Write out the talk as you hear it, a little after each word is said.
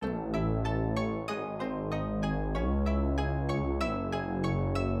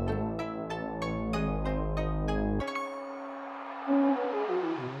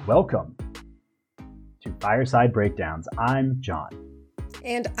Welcome to Fireside Breakdowns. I'm John.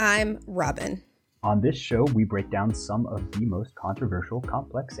 And I'm Robin. On this show, we break down some of the most controversial,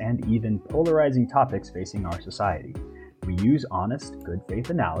 complex, and even polarizing topics facing our society. We use honest, good faith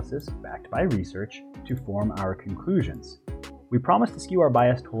analysis, backed by research, to form our conclusions. We promise to skew our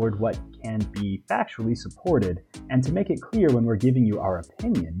bias toward what can be factually supported, and to make it clear when we're giving you our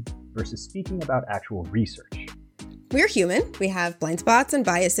opinion versus speaking about actual research. We're human. We have blind spots and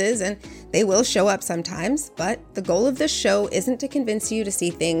biases, and they will show up sometimes, but the goal of this show isn't to convince you to see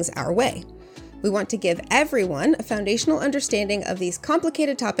things our way. We want to give everyone a foundational understanding of these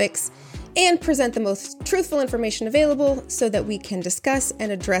complicated topics and present the most truthful information available so that we can discuss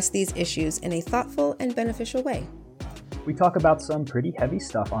and address these issues in a thoughtful and beneficial way. We talk about some pretty heavy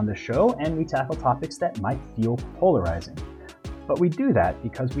stuff on the show, and we tackle topics that might feel polarizing. But we do that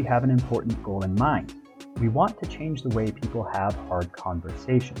because we have an important goal in mind. We want to change the way people have hard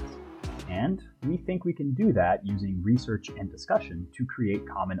conversations. And we think we can do that using research and discussion to create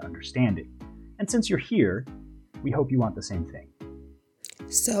common understanding. And since you're here, we hope you want the same thing.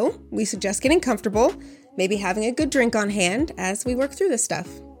 So, we suggest getting comfortable, maybe having a good drink on hand as we work through this stuff.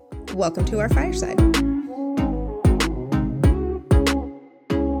 Welcome to our fireside.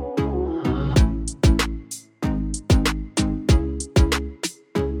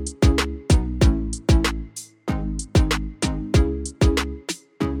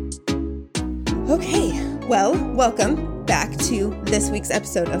 Okay, well, welcome back to this week's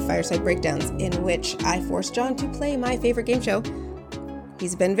episode of Fireside Breakdowns, in which I forced John to play my favorite game show.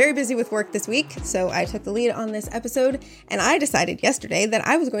 He's been very busy with work this week, so I took the lead on this episode, and I decided yesterday that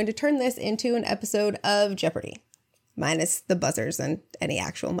I was going to turn this into an episode of Jeopardy! Minus the buzzers and any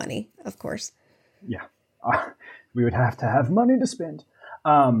actual money, of course. Yeah, we would have to have money to spend.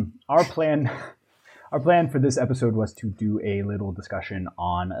 Our plan for this episode was to do a little discussion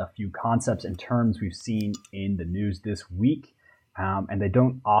on a few concepts and terms we've seen in the news this week, and they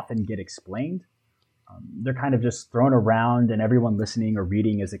don't often get explained. They're kind of just thrown around, and everyone listening or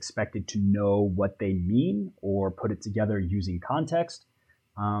reading is expected to know what they mean or put it together using context.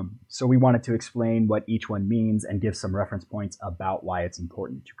 So we wanted to explain what each one means and give some reference points about why it's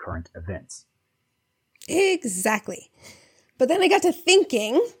important to current events. Exactly. But then I got to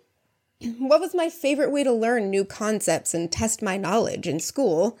thinking, what was my favorite way to learn new concepts and test my knowledge in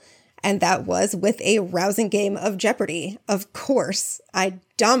school? And that was with a rousing game of Jeopardy! Of course, I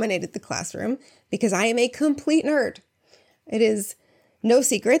dominated the classroom because I am a complete nerd. It is no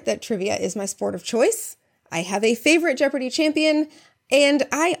secret that trivia is my sport of choice. I have a favorite Jeopardy! Champion, and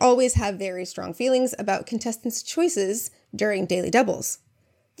I always have very strong feelings about contestants' choices during daily doubles.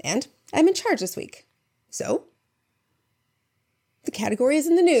 And I'm in charge this week. So, the category is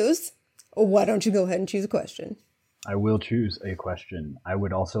in the news. Why don't you go ahead and choose a question? I will choose a question. I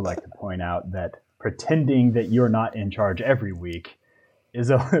would also like to point out that pretending that you're not in charge every week is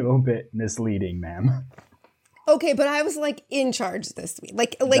a little bit misleading, ma'am. Okay, but I was in charge this week.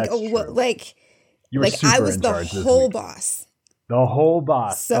 You were super I was in the charge this whole week. boss. The whole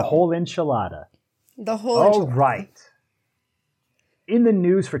boss. So, the whole enchilada. The whole All enchilada. right. In the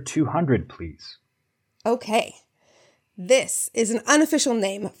news for 200, please. Okay. This is an unofficial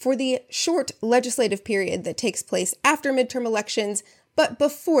name for the short legislative period that takes place after midterm elections, but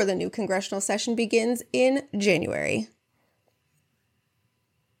before the new congressional session begins in January.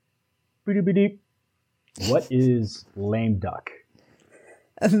 Boop-a-doop-a-doop. What is lame duck?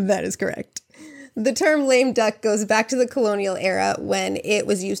 That is correct. The term lame duck goes back to the colonial era when it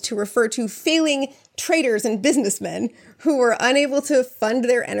was used to refer to failing traders and businessmen who were unable to fund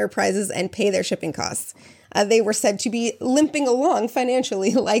their enterprises and pay their shipping costs. They were said to be limping along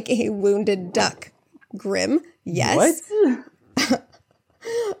financially like a wounded duck. Grim, yes.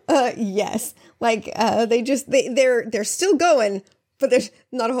 What? Yes. They're still going, but there's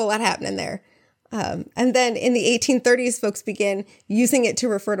not a whole lot happening there. And then in the 1830s, folks began using it to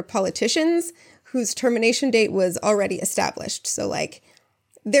refer to politicians whose termination date was already established. So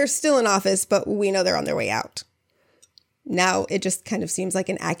they're still in office, but we know they're on their way out. Now it just kind of seems like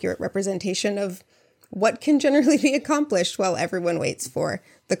an accurate representation of what can generally be accomplished while everyone waits for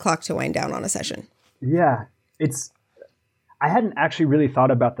the clock to wind down on a session. Yeah, I hadn't actually really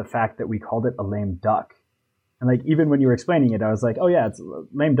thought about the fact that we called it a lame duck. And even when you were explaining it, I was like, oh yeah, it's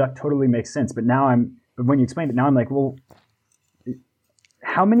lame duck totally makes sense. But when you explained it, now I'm like, well,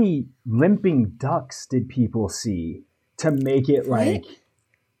 how many limping ducks did people see to make it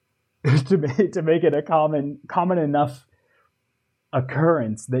to make it a common enough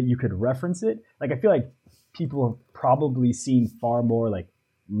occurrence that you could reference it? I feel like people have probably seen far more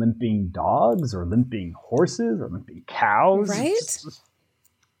limping dogs or limping horses or limping cows. Right?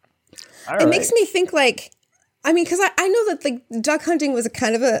 It makes me think like, I mean, because I know that like duck hunting was a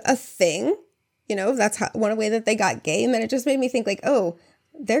kind of a thing, you know, that's one way that they got game. And it just made me think like, oh,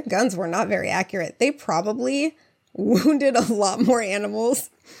 their guns were not very accurate. They probably wounded a lot more animals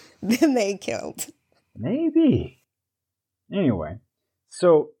than they killed. Maybe. Anyway,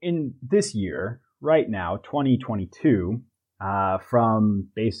 so in this year, right now, 2022, from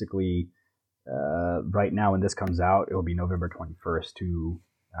basically right now when this comes out, it will be November 21st to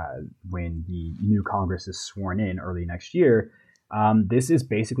when the new Congress is sworn in early next year. This is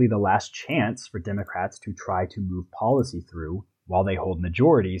basically the last chance for Democrats to try to move policy through while they hold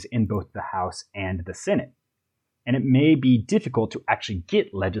majorities in both the House and the Senate. And it may be difficult to actually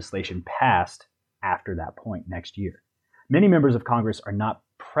get legislation passed after that point next year. Many members of Congress are not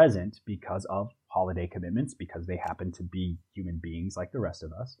present because of holiday commitments, because they happen to be human beings like the rest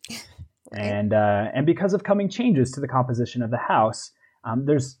of us. Right. And because of coming changes to the composition of the House,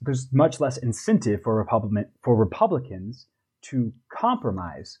 there's much less incentive for Republicans to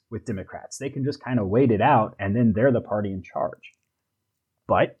compromise with Democrats. They can just kind of wait it out, and then they're the party in charge.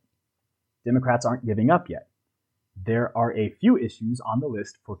 But Democrats aren't giving up yet. There are a few issues on the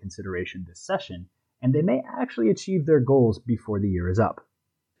list for consideration this session, and they may actually achieve their goals before the year is up.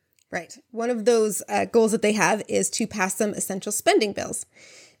 Right. One of those goals that they have is to pass some essential spending bills.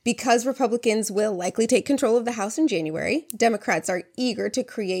 Because Republicans will likely take control of the House in January, Democrats are eager to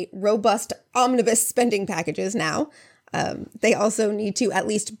create robust omnibus spending packages now. They also need to at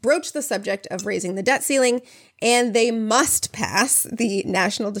least broach the subject of raising the debt ceiling, and they must pass the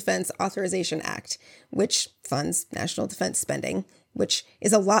National Defense Authorization Act, which funds national defense spending, which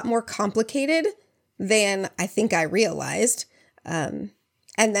is a lot more complicated than I think I realized.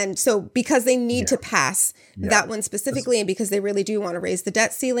 And then, so because they need to pass that one specifically, and because they really do want to raise the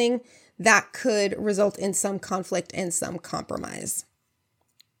debt ceiling, that could result in some conflict and some compromise.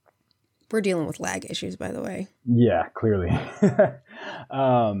 We're dealing with lag issues, by the way. Yeah, clearly.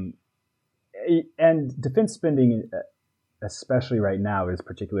 And defense spending, especially right now, is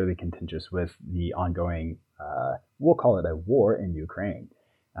particularly contentious with the ongoing, we'll call it a war in Ukraine,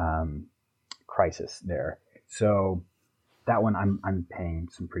 crisis there. So that one, I'm paying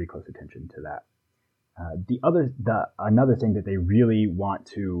some pretty close attention to that. Another thing that they really want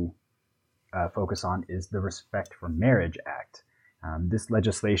to focus on is the Respect for Marriage Act. This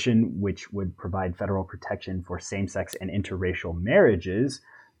legislation, which would provide federal protection for same-sex and interracial marriages,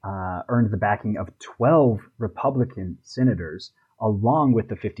 earned the backing of 12 Republican senators, along with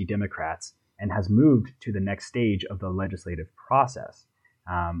the 50 Democrats, and has moved to the next stage of the legislative process,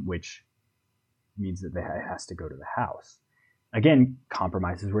 which means that it has to go to the House. Again,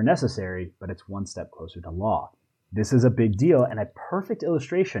 compromises were necessary, but it's one step closer to law. This is a big deal and a perfect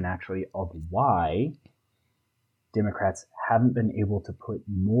illustration, actually, of why Democrats haven't been able to put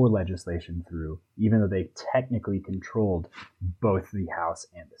more legislation through, even though they technically controlled both the House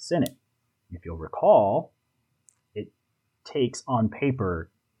and the Senate. If you'll recall, it takes on paper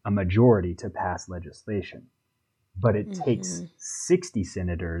a majority to pass legislation, but it takes 60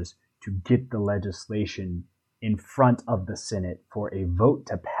 senators to get the legislation in front of the Senate for a vote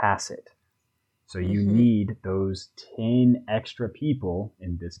to pass it. So you need those 10 extra people,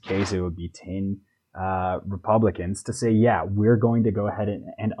 in this case it would be 10 Republicans, to say, yeah, we're going to go ahead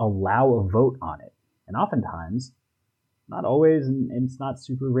and allow a vote on it. And oftentimes, not always, and it's not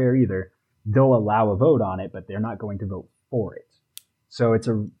super rare either, they'll allow a vote on it, but they're not going to vote for it. So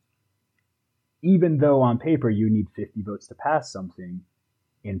even though on paper you need 50 votes to pass something,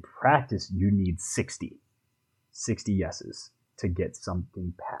 in practice you need 60 yeses to get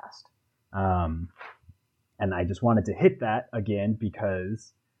something passed. And I just wanted to hit that again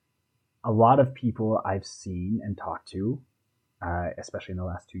because a lot of people I've seen and talked to, especially in the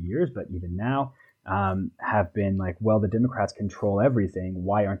last 2 years, but even now, have been like, well, the Democrats control everything.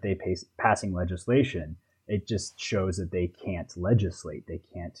 Why aren't they passing legislation? It just shows that they can't legislate. They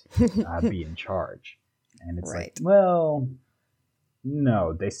can't be in charge. And it's like, well,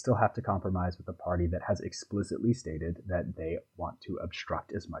 no, they still have to compromise with the party that has explicitly stated that they want to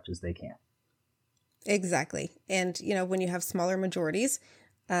obstruct as much as they can. Exactly. And, when you have smaller majorities,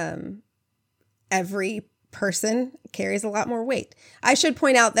 every person carries a lot more weight. I should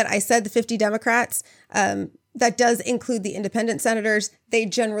point out that I said the 50 Democrats. That does include the independent senators. They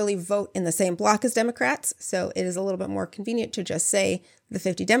generally vote in the same block as Democrats. So it is a little bit more convenient to just say the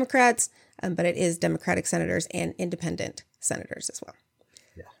 50 Democrats, but it is Democratic senators and independent senators as well.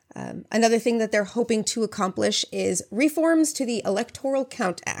 Yeah. Another thing that they're hoping to accomplish is reforms to the Electoral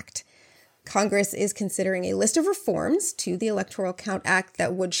Count Act. Congress is considering a list of reforms to the Electoral Count Act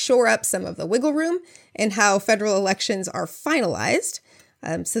that would shore up some of the wiggle room in how federal elections are finalized.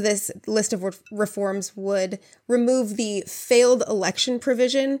 So this list of reforms would remove the failed election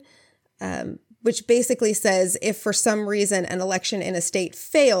provision, which basically says if for some reason an election in a state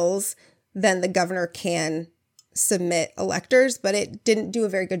fails, then the governor can submit electors, but it didn't do a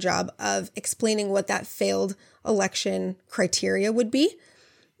very good job of explaining what that failed election criteria would be.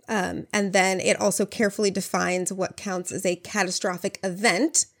 And then it also carefully defines what counts as a catastrophic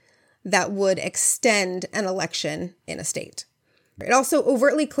event that would extend an election in a state. It also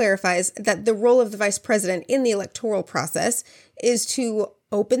overtly clarifies that the role of the vice president in the electoral process is to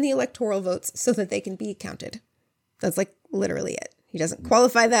open the electoral votes so that they can be counted. That's like literally it. He doesn't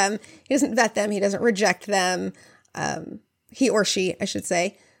qualify them. He doesn't vet them. He doesn't reject them. He or she, I should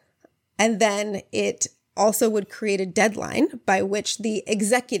say. And then it also would create a deadline by which the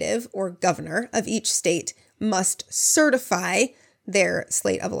executive or governor of each state must certify their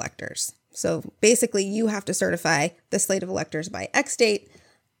slate of electors. So basically, you have to certify the slate of electors by X date.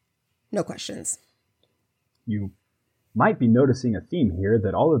 No questions. You might be noticing a theme here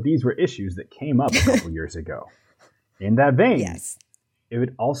that all of these were issues that came up a couple years ago. In that vein, yes, it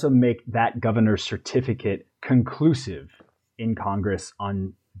would also make that governor's certificate conclusive in Congress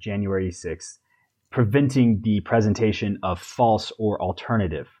on January 6th, preventing the presentation of false or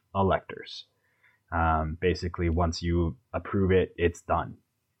alternative electors. Basically, once you approve it, it's done.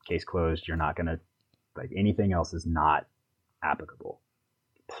 Case closed. You're not going to, like, anything else is not applicable.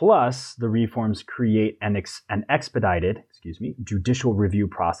 Plus, the reforms create an expedited, judicial review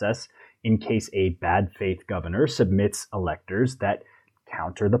process in case a bad faith governor submits electors that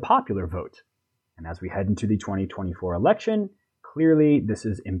counter the popular vote. And as we head into the 2024 election, clearly this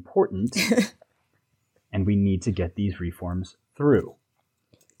is important and we need to get these reforms through.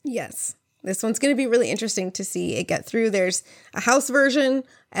 Yes. This one's going to be really interesting to see it get through. There's a House version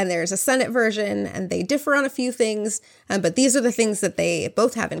and there's a Senate version, and they differ on a few things, but these are the things that they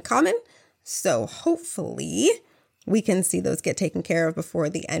both have in common. So hopefully we can see those get taken care of before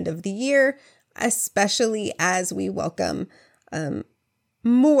the end of the year, especially as we welcome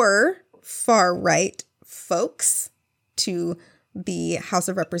more far-right folks to the House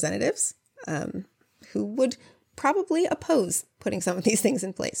of Representatives who would probably oppose putting some of these things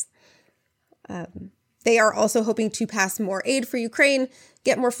in place. They are also hoping to pass more aid for Ukraine,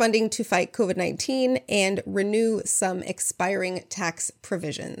 get more funding to fight COVID-19, and renew some expiring tax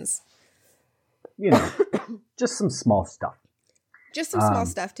provisions. You know, just some small stuff. Just some small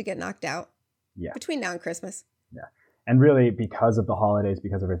stuff to get knocked out between now and Christmas. Yeah. And really, because of the holidays,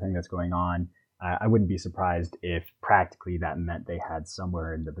 because of everything that's going on, I wouldn't be surprised if practically that meant they had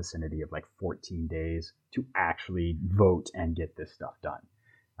somewhere in the vicinity of like 14 days to actually vote and get this stuff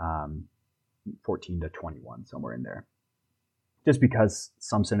done. 14 to 21, somewhere in there. Just because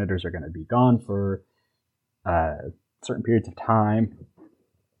some senators are going to be gone for certain periods of time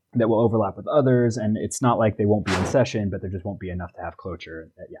that will overlap with others, and it's not like they won't be in session, but there just won't be enough to have cloture.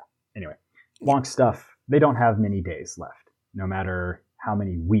 Anyway, wonk stuff. They don't have many days left, no matter how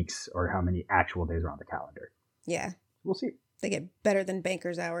many weeks or how many actual days are on the calendar. Yeah. We'll see. They get better than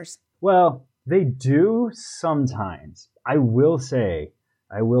bankers' hours. Well, they do sometimes. I will say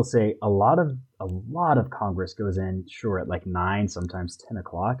a lot of Congress goes in, sure, at like 9, sometimes 10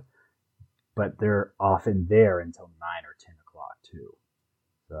 o'clock, but they're often there until 9 or 10 o'clock too.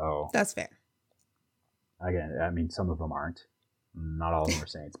 So that's fair. Again, I mean, some of them aren't. Not all of them are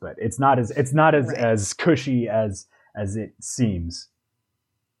saints, but it's not as cushy as it seems.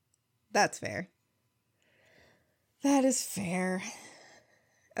 That's fair. That is fair.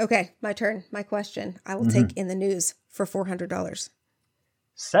 Okay, my turn. My question. I will take in the news for $400.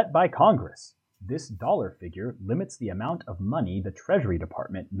 Set by Congress, this dollar figure limits the amount of money the Treasury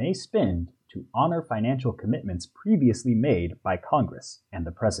Department may spend to honor financial commitments previously made by Congress and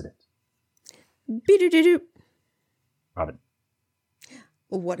the President. Be-do-do-do. Robin.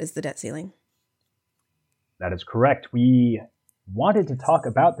 What is the debt ceiling? That is correct. We wanted to talk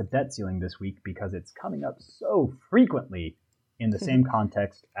about the debt ceiling this week because it's coming up so frequently in the same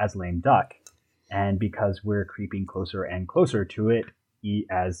context as lame duck, and because we're creeping closer and closer to it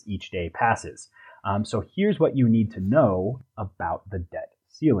as each day passes. So here's what you need to know about the debt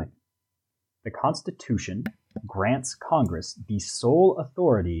ceiling. The Constitution grants Congress the sole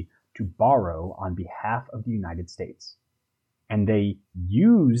authority to borrow on behalf of the United States. And they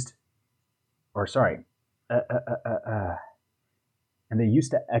used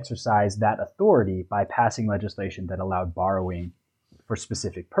to exercise that authority by passing legislation that allowed borrowing for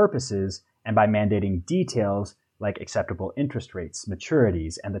specific purposes and by mandating details like acceptable interest rates,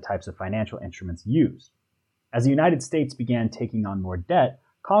 maturities, and the types of financial instruments used. As the United States began taking on more debt,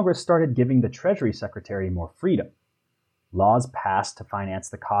 Congress started giving the Treasury Secretary more freedom. laws passed to finance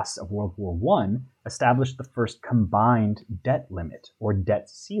the costs of World War I established the first combined debt limit, or debt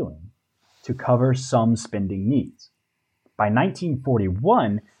ceiling, to cover some spending needs. By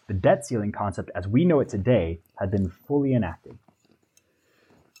 1941, the debt ceiling concept as we know it today had been fully enacted.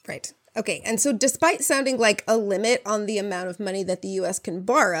 Right. Okay, and so despite sounding like a limit on the amount of money that the U.S. can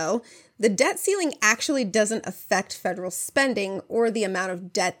borrow, the debt ceiling actually doesn't affect federal spending or the amount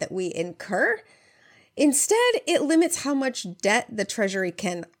of debt that we incur. Instead, it limits how much debt the Treasury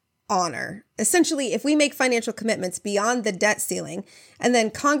can honor. Essentially, if we make financial commitments beyond the debt ceiling, and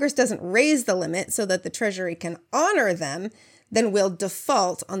then Congress doesn't raise the limit so that the Treasury can honor them, then we'll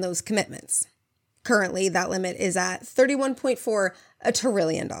default on those commitments. Currently, that limit is at $31.4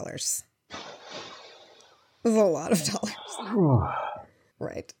 trillion. That's a lot of dollars.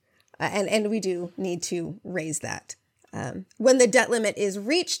 Right. And we do need to raise that. When the debt limit is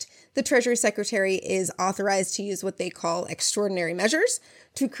reached, the Treasury Secretary is authorized to use what they call extraordinary measures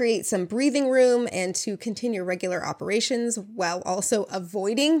to create some breathing room and to continue regular operations while also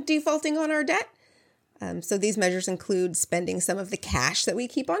avoiding defaulting on our debt. So these measures include spending some of the cash that we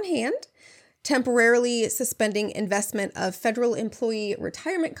keep on hand, temporarily suspending investment of federal employee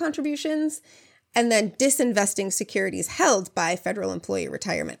retirement contributions, and then disinvesting securities held by federal employee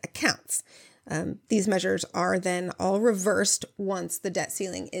retirement accounts. These measures are then all reversed once the debt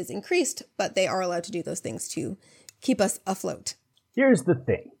ceiling is increased, but they are allowed to do those things to keep us afloat. Here's the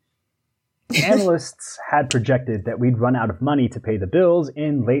thing. Analysts had projected that we'd run out of money to pay the bills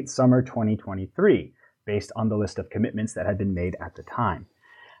in late summer 2023, based on the list of commitments that had been made at the time.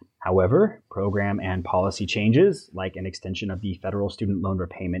 However, program and policy changes, like an extension of the federal student loan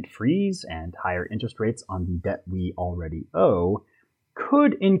repayment freeze and higher interest rates on the debt we already owe,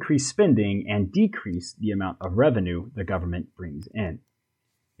 could increase spending and decrease the amount of revenue the government brings in.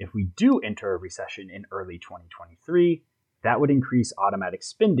 If we do enter a recession in early 2023, that would increase automatic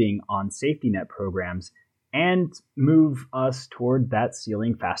spending on safety net programs and move us toward that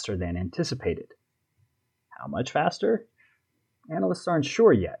ceiling faster than anticipated. How much faster? Analysts aren't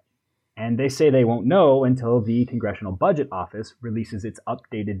sure yet, and they say they won't know until the Congressional Budget Office releases its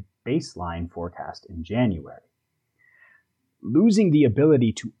updated baseline forecast in January. Losing the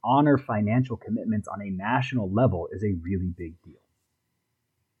ability to honor financial commitments on a national level is a really big deal.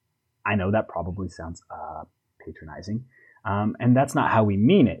 I know that probably sounds patronizing, and that's not how we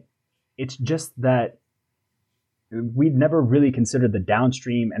mean it. It's just that we'd never really considered the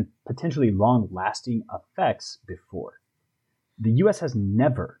downstream and potentially long-lasting effects before. The U.S. has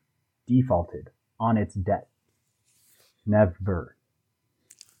never defaulted on its debt. Never.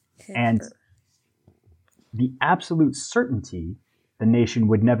 And the absolute certainty the nation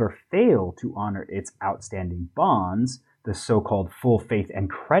would never fail to honor its outstanding bonds, the so-called full faith and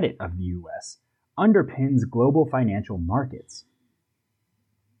credit of the U.S., underpins global financial markets.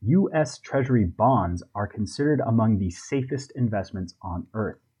 U.S. Treasury bonds are considered among the safest investments on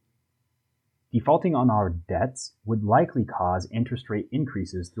earth. Defaulting on our debts would likely cause interest rate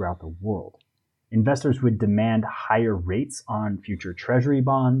increases throughout the world. Investors would demand higher rates on future Treasury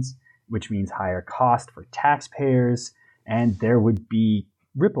bonds, which means higher cost for taxpayers, and there would be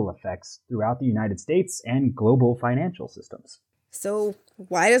ripple effects throughout the United States and global financial systems. So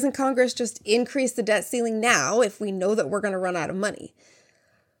why doesn't Congress just increase the debt ceiling now if we know that we're going to run out of money?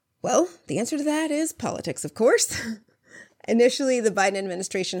 Well, the answer to that is politics, of course. Initially, the Biden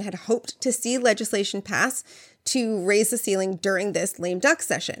administration had hoped to see legislation pass to raise the ceiling during this lame duck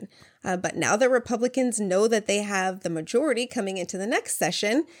session. But now that Republicans know that they have the majority coming into the next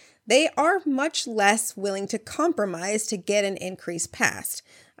session, they are much less willing to compromise to get an increase passed.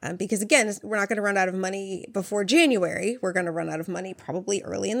 Because again, we're not going to run out of money before January. We're going to run out of money probably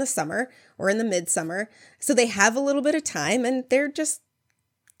early in the summer or in the midsummer. So they have a little bit of time and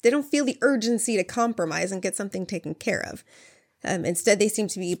they don't feel the urgency to compromise and get something taken care of. Instead, they seem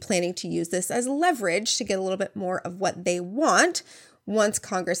to be planning to use this as leverage to get a little bit more of what they want once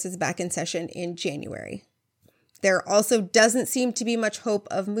Congress is back in session in January. There also doesn't seem to be much hope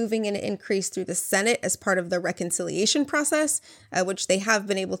of moving an increase through the Senate as part of the reconciliation process, which they have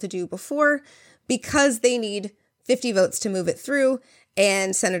been able to do before, because they need 50 votes to move it through,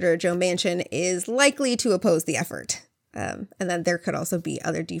 and Senator Joe Manchin is likely to oppose the effort. And then there could also be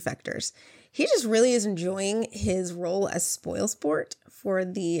other defectors. He just really is enjoying his role as spoilsport for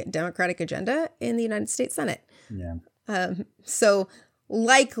the Democratic agenda in the United States Senate. Yeah. So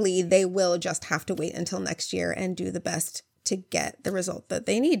likely they will just have to wait until next year and do the best to get the result that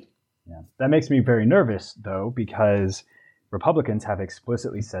they need. Yeah. That makes me very nervous, though, because Republicans have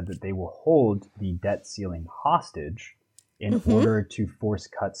explicitly said that they will hold the debt ceiling hostage in order to force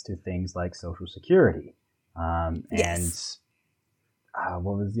cuts to things like Social Security. Yes. And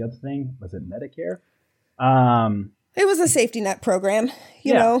what was the other thing? Was it Medicare? It was a safety net program,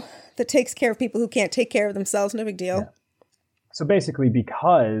 you Yeah. know, that takes care of people who can't take care of themselves. No big deal. Yeah. So basically,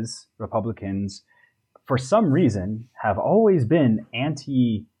 because Republicans, for some reason, have always been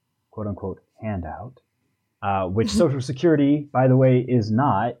anti, quote unquote, handout, which Social Security, by the way, is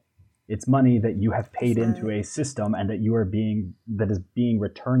not. It's money that you have paid into a system and that is being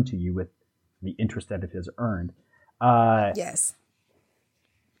returned to you with the interest that it has earned. Yes.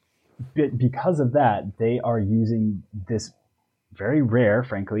 Because of that, they are using this very rare,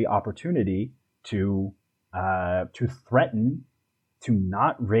 frankly, opportunity to threaten to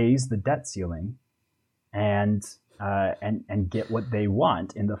not raise the debt ceiling and get what they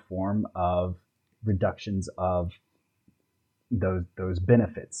want in the form of reductions of those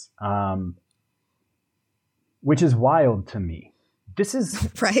benefits, which is wild to me. This is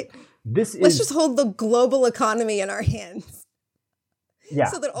right. Let's just hold the global economy in our hands. Yeah,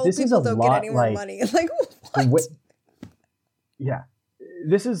 so that old people don't get any more money. Like what? Yeah.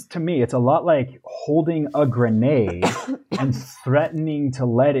 This is, to me, it's a lot like holding a grenade and threatening to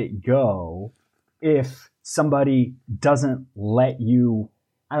let it go if somebody doesn't let you,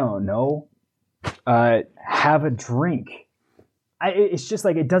 I don't know, have a drink. It's just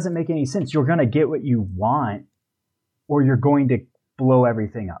like, it doesn't make any sense. You're going to get what you want or you're going to blow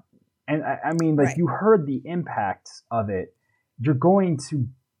everything up. And I mean, like, you heard the impacts of it. You're going to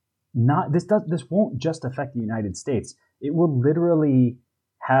this won't just affect the United States. It will literally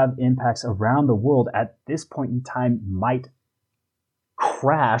have impacts around the world. At this point in time, might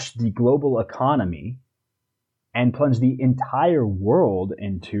crash the global economy and plunge the entire world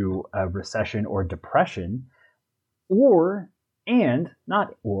into a recession or depression, and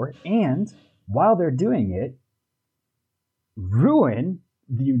while they're doing it, ruin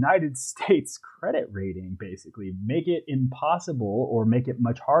the United States credit rating, basically make it impossible or make it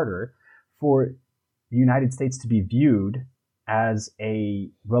much harder for the United States to be viewed as a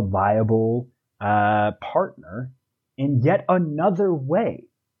reliable partner in yet another way.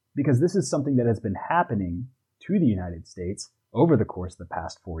 Because this is something that has been happening to the United States over the course of the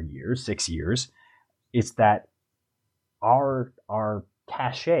past 6 years. It's that our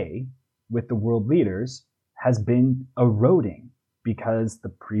cachet with the world leaders has been eroding because the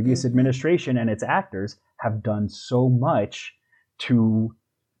previous administration and its actors have done so much to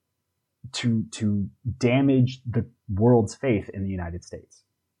damage the world's faith in the United States.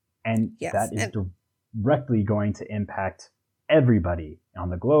 And that is directly going to impact everybody on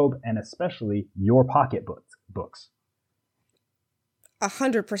the globe, and especially your pocketbooks.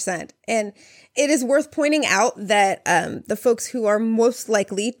 100%. And it is worth pointing out that the folks who are most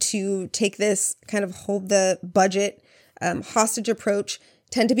likely to take this kind of hold the budget hostage approach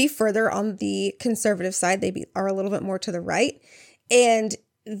tend to be further on the conservative side. They are a little bit more to the right. And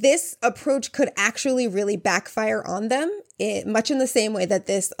this approach could actually really backfire on them, much in the same way that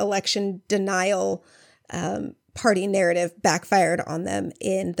this election denial party narrative backfired on them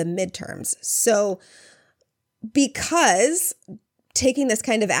in the midterms. So because taking this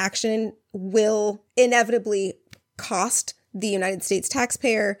kind of action will inevitably cost the United States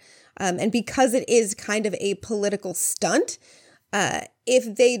taxpayer, and because it is kind of a political stunt,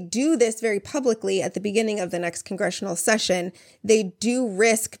 if they do this very publicly at the beginning of the next congressional session, they do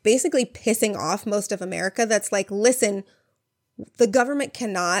risk basically pissing off most of America. That's like, listen, the government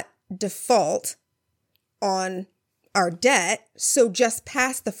cannot default on our debt, so just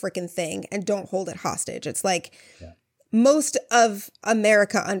pass the freaking thing and don't hold it hostage. It's like, most of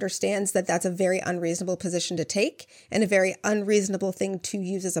America understands that that's a very unreasonable position to take and a very unreasonable thing to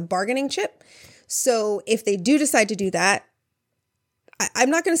use as a bargaining chip. So if they do decide to do that, I'm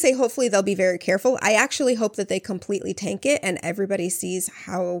not going to say hopefully they'll be very careful. I actually hope that they completely tank it and everybody sees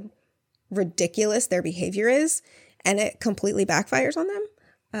how ridiculous their behavior is and it completely backfires on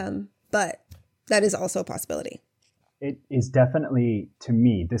them. But that is also a possibility. It is definitely, to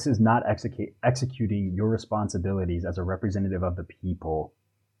me, this is not executing your responsibilities as a representative of the people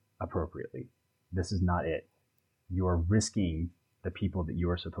appropriately. This is not it. You are risking the people that you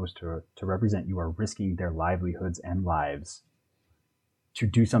are supposed to represent. You are risking their livelihoods and lives to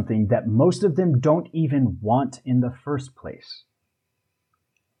do something that most of them don't even want in the first place.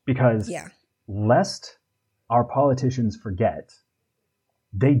 Because lest our politicians forget,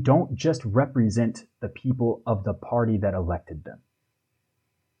 they don't just represent the people of the party that elected them.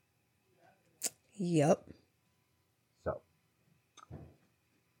 Yep. So,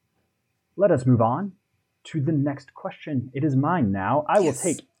 let us move on to the next question. It is mine now. I will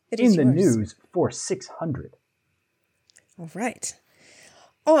take in the news for 600. All right.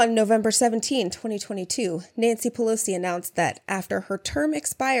 On November 17, 2022, Nancy Pelosi announced that after her term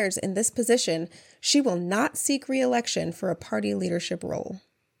expires in this position, she will not seek re-election for a party leadership role.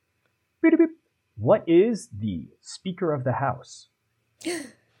 Beep, beep. What is the Speaker of the House?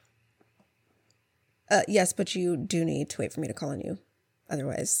 Yes, but you do need to wait for me to call on you.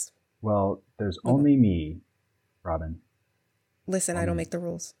 Otherwise... Well, there's only me, Robin. Listen, I don't make the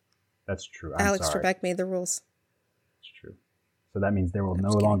rules. That's true. Alex sorry. Trebek made the rules. It's true. So that means there will no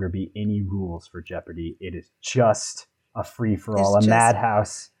longer be any rules for Jeopardy. It is just a free-for-all, a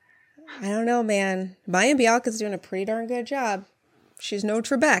madhouse. I don't know, man. Maya Bialka's doing a pretty darn good job. She's no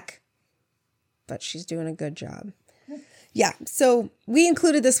Trebek, but she's doing a good job. Yeah, so we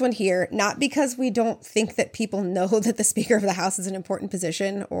included this one here, not because we don't think that people know that the Speaker of the House is an important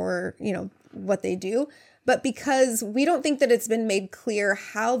position or, what they do, but because we don't think that it's been made clear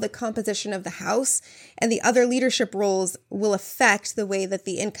how the composition of the House and the other leadership roles will affect the way that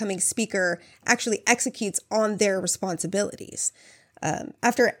the incoming Speaker actually executes on their responsibilities.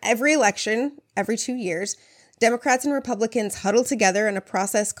 After every election, every 2 years, Democrats and Republicans huddle together in a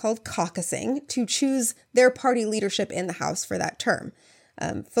process called caucusing to choose their party leadership in the House for that term.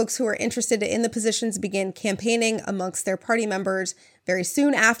 Folks who are interested in the positions begin campaigning amongst their party members very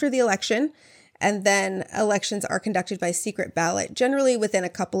soon after the election, and then elections are conducted by secret ballot, generally within a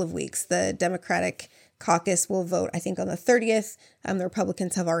couple of weeks. The Democratic caucus will vote, I think, on the 30th. The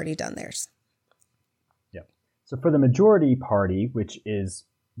Republicans have already done theirs. Yep. So for the majority party, which is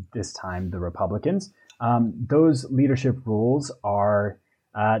this time the Republicans, those leadership roles are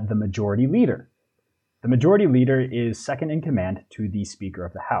the majority leader. The majority leader is second in command to the Speaker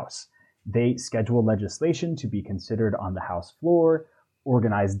of the House. They schedule legislation to be considered on the House floor,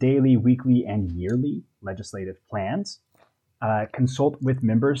 organize daily, weekly, and yearly legislative plans, consult with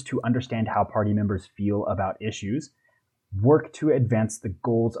members to understand how party members feel about issues, work to advance the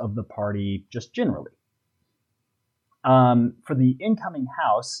goals of the party just generally. For the incoming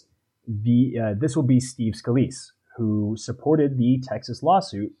House, this will be Steve Scalise, who supported the Texas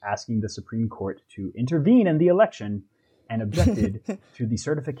lawsuit asking the Supreme Court to intervene in the election and objected to the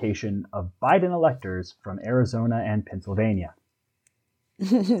certification of Biden electors from Arizona and Pennsylvania.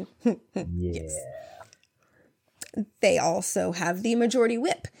 Yeah. Yes. They also have the majority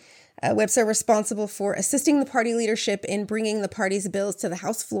whip. Whips are responsible for assisting the party leadership in bringing the party's bills to the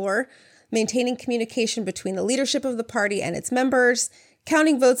House floor, maintaining communication between the leadership of the party and its members,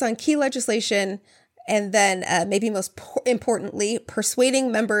 counting votes on key legislation, and then maybe most importantly,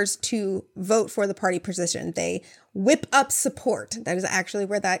 persuading members to vote for the party position. They whip up support. That is actually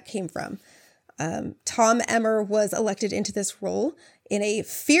where that came from. Tom Emmer was elected into this role in a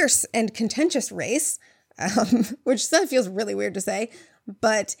fierce and contentious race, which feels really weird to say,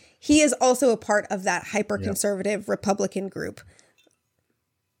 but he is also a part of that hyper-conservative Republican group.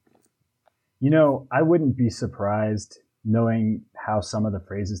 I wouldn't be surprised, knowing how some of the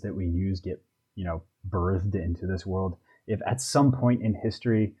phrases that we use get, birthed into this world, if at some point in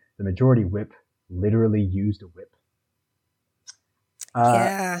history, the majority whip literally used a whip.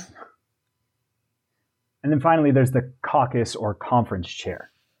 Yeah. And then finally, there's the caucus or conference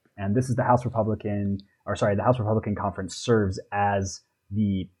chair. And this is the House Republican Conference serves as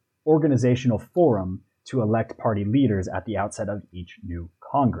the organizational forum to elect party leaders at the outset of each new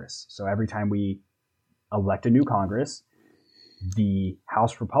Congress. So every time we elect a new Congress, the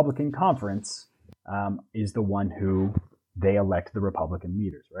House Republican Conference is the one who they elect the Republican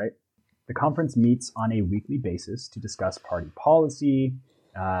leaders, right? The conference meets on a weekly basis to discuss party policy,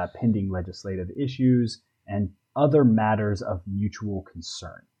 pending legislative issues, and other matters of mutual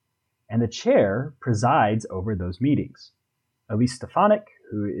concern. And the chair presides over those meetings. Elise Stefanik,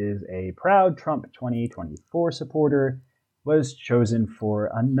 who is a proud Trump 2024 supporter, was chosen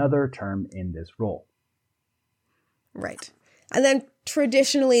for another term in this role. Right. And then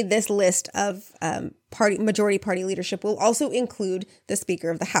traditionally, this list of majority party leadership will also include the Speaker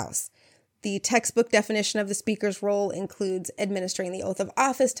of the House. The textbook definition of the Speaker's role includes administering the oath of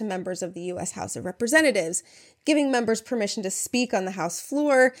office to members of the U.S. House of Representatives, giving members permission to speak on the House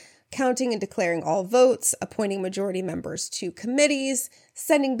floor, counting and declaring all votes, appointing majority members to committees,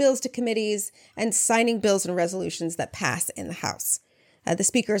 sending bills to committees, and signing bills and resolutions that pass in the House. The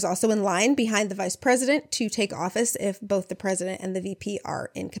Speaker is also in line behind the Vice President to take office if both the President and the VP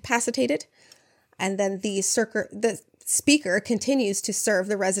are incapacitated. And then the Speaker continues to serve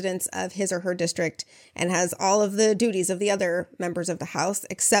the residents of his or her district and has all of the duties of the other members of the House,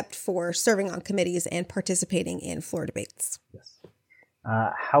 except for serving on committees and participating in floor debates. Yes.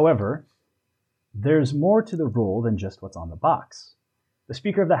 However, there's more to the role than just what's on the box. The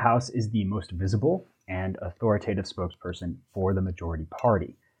Speaker of the House is the most visible and authoritative spokesperson for the majority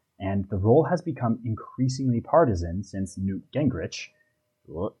party, and the role has become increasingly partisan since Newt Gingrich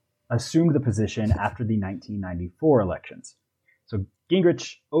assumed the position after the 1994 elections. So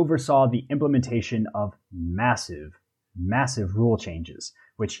Gingrich oversaw the implementation of massive rule changes,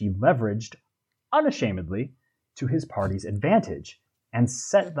 which he leveraged unashamedly to his party's advantage and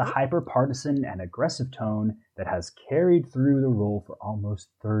set the hyper-partisan and aggressive tone that has carried through the role for almost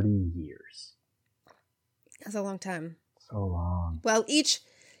 30 years. That's a long time. So long. Well, each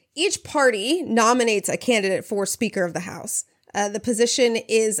party nominates a candidate for Speaker of the House. The position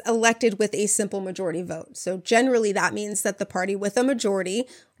is elected with a simple majority vote. So generally that means that the party with a majority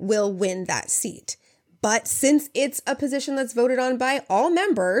will win that seat. But since it's a position that's voted on by all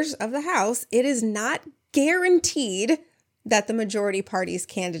members of the House, it is not guaranteed that the majority party's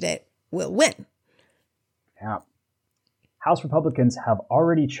candidate will win. Yeah. House Republicans have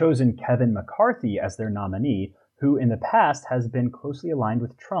already chosen Kevin McCarthy as their nominee, who in the past has been closely aligned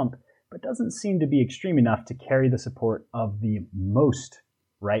with Trump, but doesn't seem to be extreme enough to carry the support of the most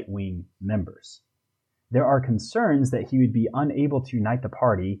right-wing members. There are concerns that he would be unable to unite the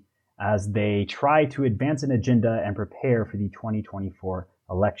party as they try to advance an agenda and prepare for the 2024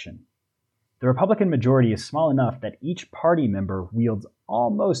 election. The Republican majority is small enough that each party member wields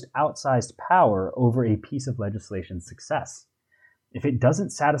almost outsized power over a piece of legislation's success. If it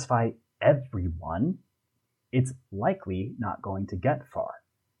doesn't satisfy everyone, it's likely not going to get far.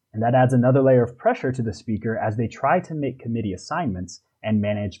 And that adds another layer of pressure to the Speaker as they try to make committee assignments and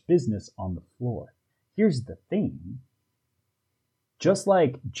manage business on the floor. Here's the thing. Just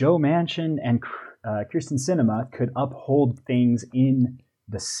like Joe Manchin and Kyrsten Sinema could uphold things in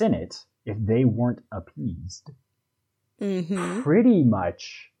the Senate if they weren't appeased, pretty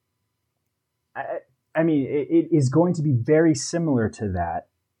much, I mean, it is going to be very similar to that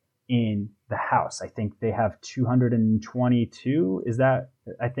in the House. I think they have 222.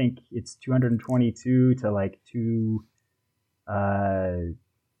 I think it's 222 to like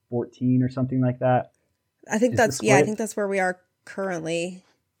 214 or something like that. I think I think that's where we are currently.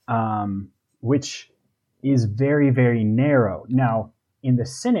 Which is very, very narrow. Now, in the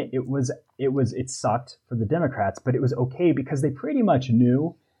Senate, it sucked for the Democrats, but it was okay because they pretty much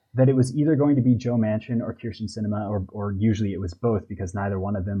knew that it was either going to be Joe Manchin or Kyrsten Sinema, or usually it was both, because neither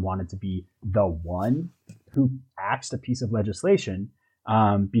one of them wanted to be the one who axed a piece of legislation,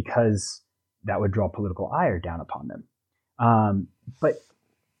 because that would draw political ire down upon them. But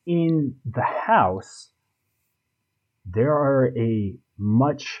in the House, there are a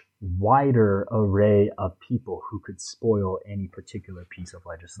much wider array of people who could spoil any particular piece of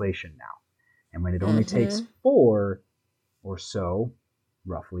legislation now. And when it only takes 4 or so,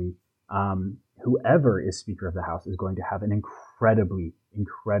 roughly, whoever is Speaker of the House is going to have an incredibly,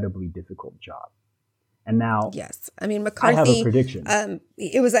 incredibly difficult job. And now, yes, I mean, McCarthy, I have a prediction.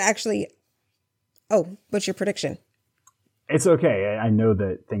 It was actually, what's your prediction? It's okay. I know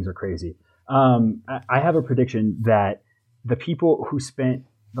that things are crazy. I have a prediction that the people who spent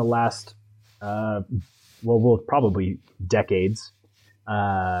the last, probably decades,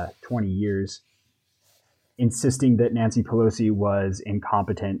 20 years, insisting that Nancy Pelosi was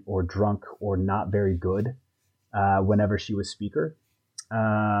incompetent or drunk or not very good whenever she was Speaker.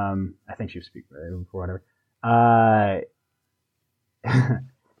 I think she was Speaker, or whatever.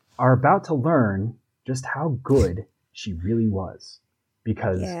 Are about to learn just how good she really was.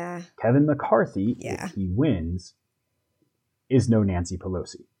 Because Kevin McCarthy, if he wins, is no Nancy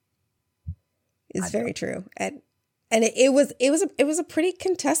Pelosi. It's very true. And it was a pretty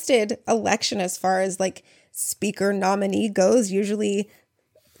contested election as far as like Speaker nominee goes. Usually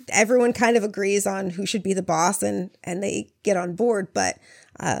everyone kind of agrees on who should be the boss and they get on board. But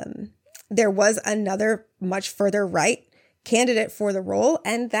there was another much further right candidate for the role.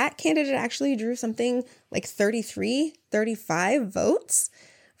 And that candidate actually drew something like 35 votes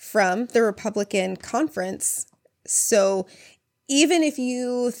from the Republican conference. So even if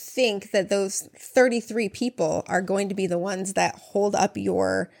you think that those 33 people are going to be the ones that hold up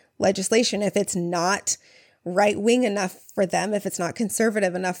your legislation, if it's not right-wing enough for them, if it's not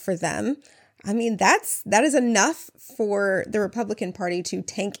conservative enough for them, I mean, that is enough for the Republican Party to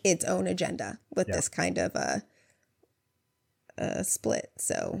tank its own agenda with this kind of a split.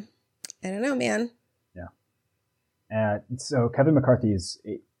 So I don't know, man. Yeah. So Kevin McCarthy is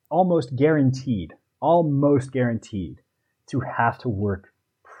almost guaranteed to have to work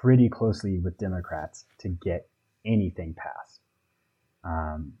pretty closely with Democrats to get anything passed.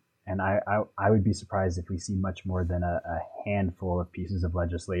 And I would be surprised if we see much more than a handful of pieces of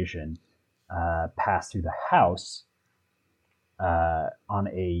legislation passed through the House on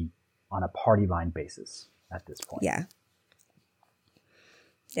a party line basis at this point. Yeah,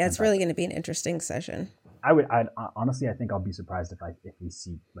 it's really going to be an interesting session. I honestly, I think I'll be surprised if we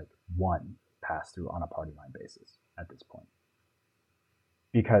see like one pass through on a party line basis at this point,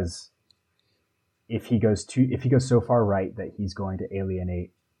 because if he goes so far right that he's going to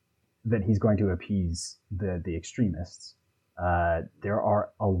alienate, that he's going to appease the extremists, there are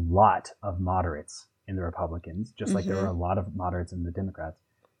a lot of moderates in the Republicans, just like there are a lot of moderates in the Democrats,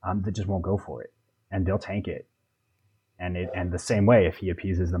 that just won't go for it, and they'll tank it. And the same way, if he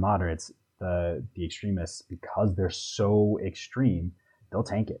appeases the moderates, the extremists, because they're so extreme, they'll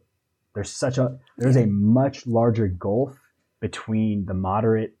tank it. There's a much larger gulf between the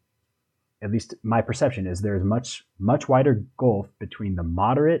moderate, at least my perception is there's much wider gulf between the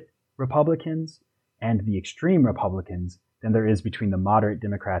moderate Republicans and the extreme Republicans than there is between the moderate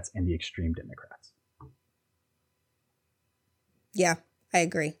Democrats and the extreme Democrats. Yeah, I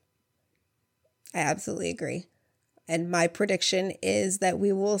agree. I absolutely agree. And my prediction is that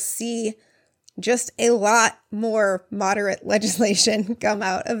we will see just a lot more moderate legislation come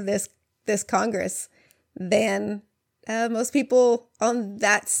out of this Congress than most people on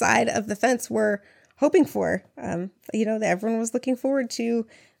that side of the fence were hoping for. Everyone was looking forward to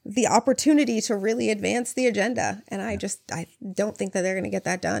the opportunity to really advance the agenda. And I don't think that they're going to get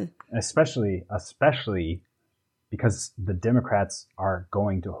that done. Especially because the Democrats are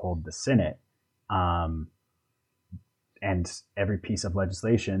going to hold the Senate. And every piece of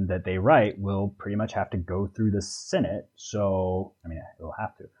legislation that they write will pretty much have to go through the Senate. So, I mean, it'll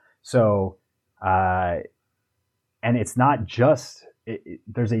have to. So, and it's not just,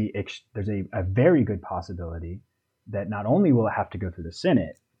 there's a very good possibility that not only will it have to go through the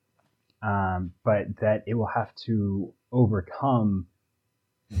Senate, but that it will have to overcome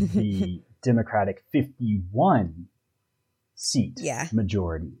the Democratic 51 seat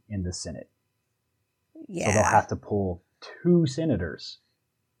majority in the Senate. Yeah. So they'll have to pull 2 senators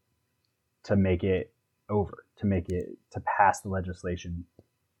to make it over, to pass the legislation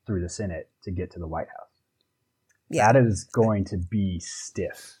through the Senate to get to the White House. Yeah. That is going to be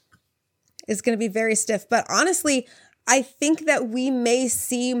stiff. It's going to be very stiff. But honestly, I think that we may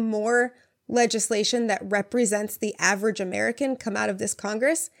see more legislation that represents the average American come out of this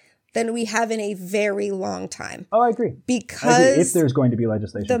Congress than we have in a very long time. Oh, I agree. Because if there's going to be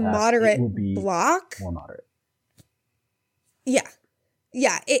legislation the passed, moderate it will be bloc, more moderate. Yeah.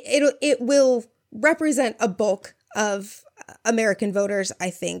 It will represent a bulk of American voters, I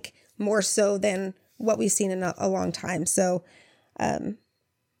think, more so than what we've seen in a long time. So, not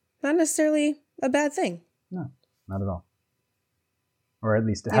necessarily a bad thing. No, not at all. Or at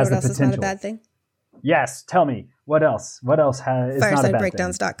least it has the potential. Is not a bad thing? Yes, tell me. What else? What else is not a bad thing?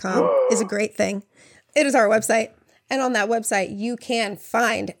 FiresideBreakdowns.com is a great thing. It is our website. And on that website, you can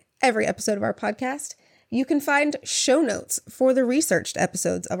find every episode of our podcast. You can find show notes for the researched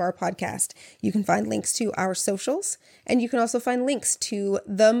episodes of our podcast. You can find links to our socials, and you can also find links to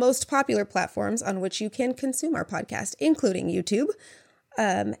the most popular platforms on which you can consume our podcast, including YouTube.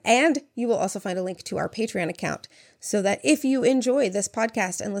 And you will also find a link to our Patreon account, so that if you enjoy this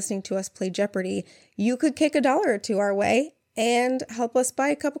podcast and listening to us play Jeopardy, you could kick $1 or $2 our way and help us buy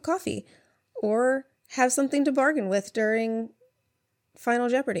a cup of coffee or have something to bargain with during Final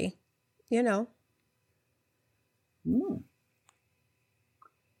Jeopardy. You know.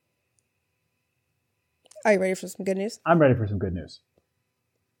 Are you ready for some good news? I'm ready for some good news.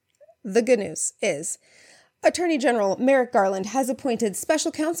 The good news is Attorney General Merrick Garland has appointed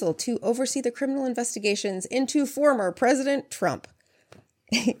special counsel to oversee the criminal investigations into former President Trump.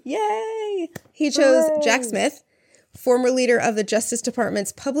 Yay! He chose Jack Smith, former leader of the Justice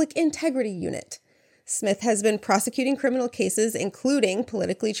Department's Public Integrity Unit. Smith has been prosecuting criminal cases, including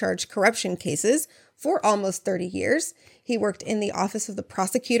politically charged corruption cases, for almost 30 years. He worked in the Office of the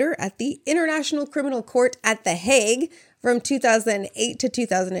Prosecutor at the International Criminal Court at The Hague from 2008 to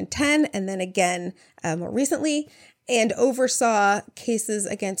 2010, and then again more recently, and oversaw cases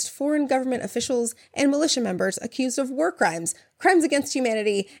against foreign government officials and militia members accused of war crimes, crimes against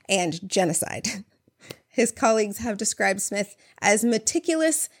humanity, and genocide. His colleagues have described Smith as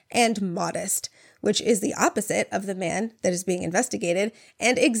meticulous and modest, which is the opposite of the man that is being investigated,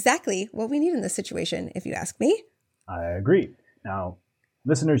 and exactly what we need in this situation, if you ask me. I agree. Now,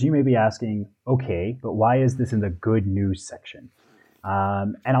 listeners, you may be asking, okay, but why is this in the good news section?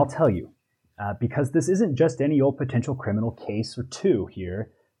 And I'll tell you, because this isn't just any old potential criminal case or two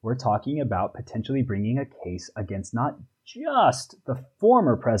here. We're talking about potentially bringing a case against not just the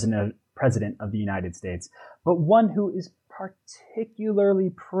former president of the United States, but one who is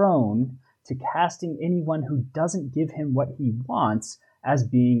particularly prone to casting anyone who doesn't give him what he wants as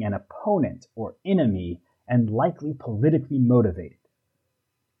being an opponent or enemy and likely politically motivated.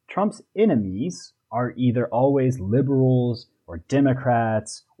 Trump's enemies are either always liberals or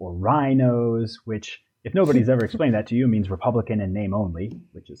Democrats or rhinos, which, if nobody's ever explained that to you, means Republican in name only,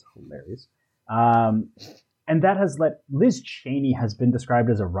 which is hilarious. And that has Liz Cheney has been described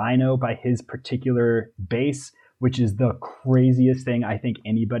as a rhino by his particular base, which is the craziest thing I think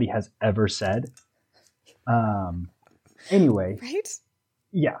anybody has ever said. Anyway. Right?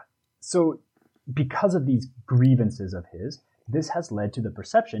 Yeah. So because of these grievances of his, this has led to the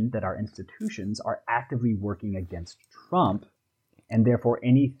perception that our institutions are actively working against Trump, and therefore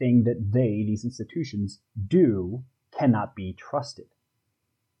anything that these institutions, do cannot be trusted.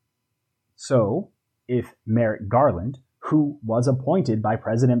 So, if Merrick Garland, who was appointed by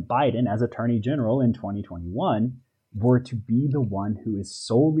President Biden as Attorney General in 2021, were to be the one who is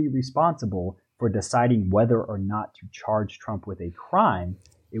solely responsible for deciding whether or not to charge Trump with a crime,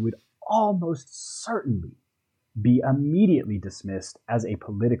 it would almost certainly be immediately dismissed as a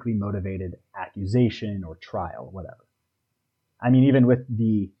politically motivated accusation or trial, whatever. I mean, even with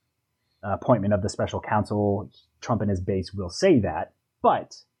the appointment of the special counsel, Trump and his base will say that,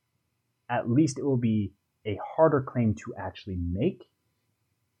 but at least it will be a harder claim to actually make.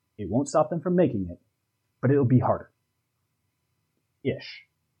 It won't stop them from making it, but it'll be harder. Ish.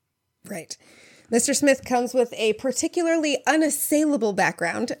 Right. Mr. Smith comes with a particularly unassailable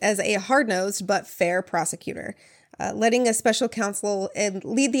background as a hard-nosed but fair prosecutor. Letting a special counsel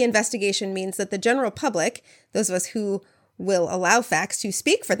lead the investigation means that the general public, those of us who will allow facts to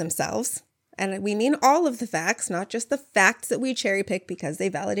speak for themselves, and we mean all of the facts, not just the facts that we cherry pick because they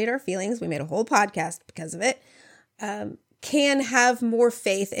validate our feelings, we made a whole podcast because of it, can have more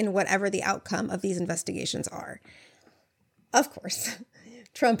faith in whatever the outcome of these investigations are. Of course,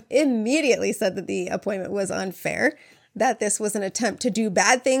 Trump immediately said that the appointment was unfair, that this was an attempt to do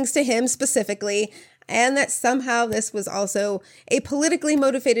bad things to him specifically, and that somehow this was also a politically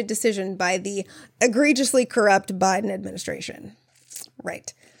motivated decision by the egregiously corrupt Biden administration.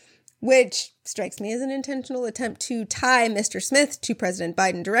 Right. Which strikes me as an intentional attempt to tie Mr. Smith to President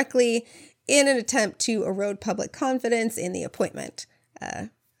Biden directly in an attempt to erode public confidence in the appointment.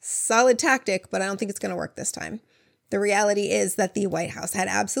 Solid tactic, but I don't think it's going to work this time. The reality is that the White House had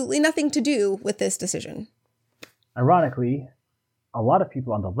absolutely nothing to do with this decision. Ironically, a lot of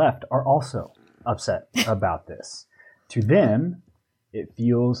people on the left are also upset about this. To them, it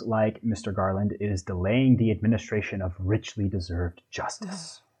feels like Mr. Garland is delaying the administration of richly deserved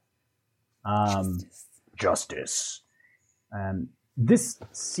justice. Justice. This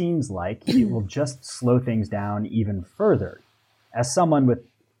seems like it will just slow things down even further. As someone with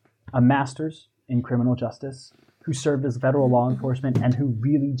a master's in criminal justice, who served as federal law enforcement and who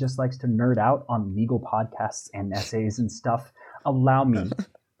really just likes to nerd out on legal podcasts and essays and stuff, allow me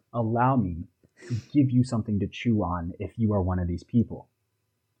to give you something to chew on if you are one of these people.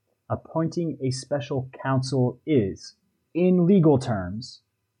 Appointing a special counsel is, in legal terms,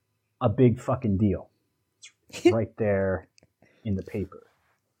 a big fucking deal. It's right there in the paper.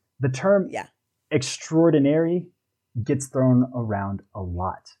 The term extraordinary gets thrown around a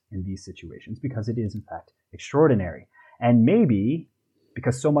lot in these situations because it is, in fact, extraordinary. And maybe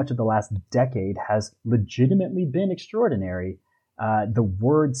because so much of the last decade has legitimately been extraordinary, the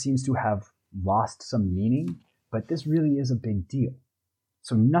word seems to have lost some meaning, but this really is a big deal.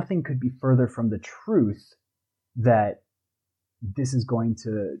 So nothing could be further from the truth that this is going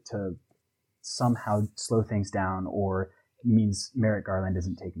to somehow slow things down or means Merrick Garland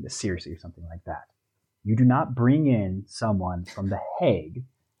isn't taking this seriously or something like that. You do not bring in someone from The Hague,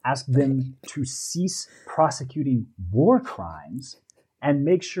 ask them to cease prosecuting war crimes, and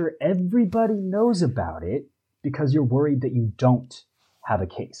make sure everybody knows about it because you're worried that you don't have a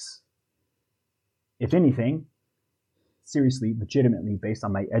case. If anything, seriously, legitimately, based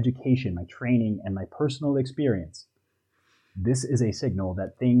on my education, my training, and my personal experience, this is a signal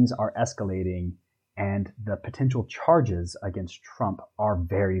that things are escalating and the potential charges against Trump are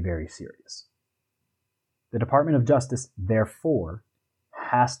very, very serious. The Department of Justice, therefore,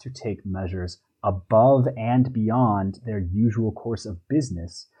 has to take measures above and beyond their usual course of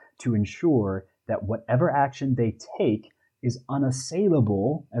business to ensure that whatever action they take is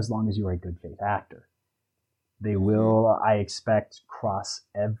unassailable as long as you're a good faith actor. They will, I expect, cross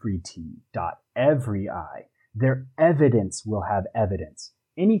every T, dot every I. Their evidence will have evidence.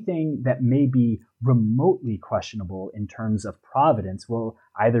 Anything that may be remotely questionable in terms of providence will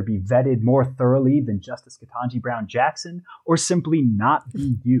either be vetted more thoroughly than Justice Ketanji Brown Jackson or simply not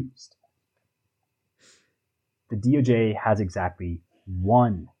be used. The DOJ has exactly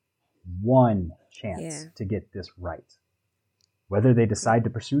one one chance to get this right. Whether they decide to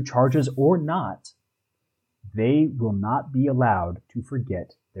pursue charges or not, they will not be allowed to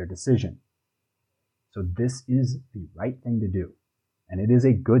forget their decision. So this is the right thing to do, and it is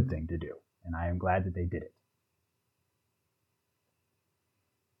a good thing to do, and I am glad that they did it.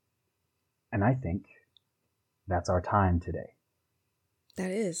 And I think that's our time today.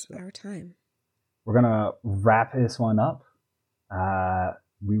 That is our time. We're going to wrap this one up.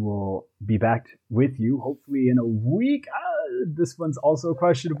 We will be back with you hopefully in a week. This one's also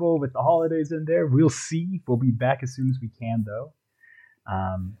questionable with the holidays in there. We'll see. We'll be back as soon as we can, though.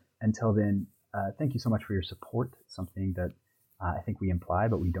 Until then, thank you so much for your support. Something that I think we imply,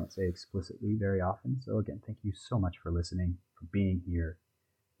 but we don't say explicitly very often. So again, thank you so much for listening, for being here.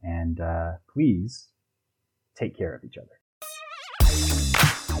 And please take care of each other.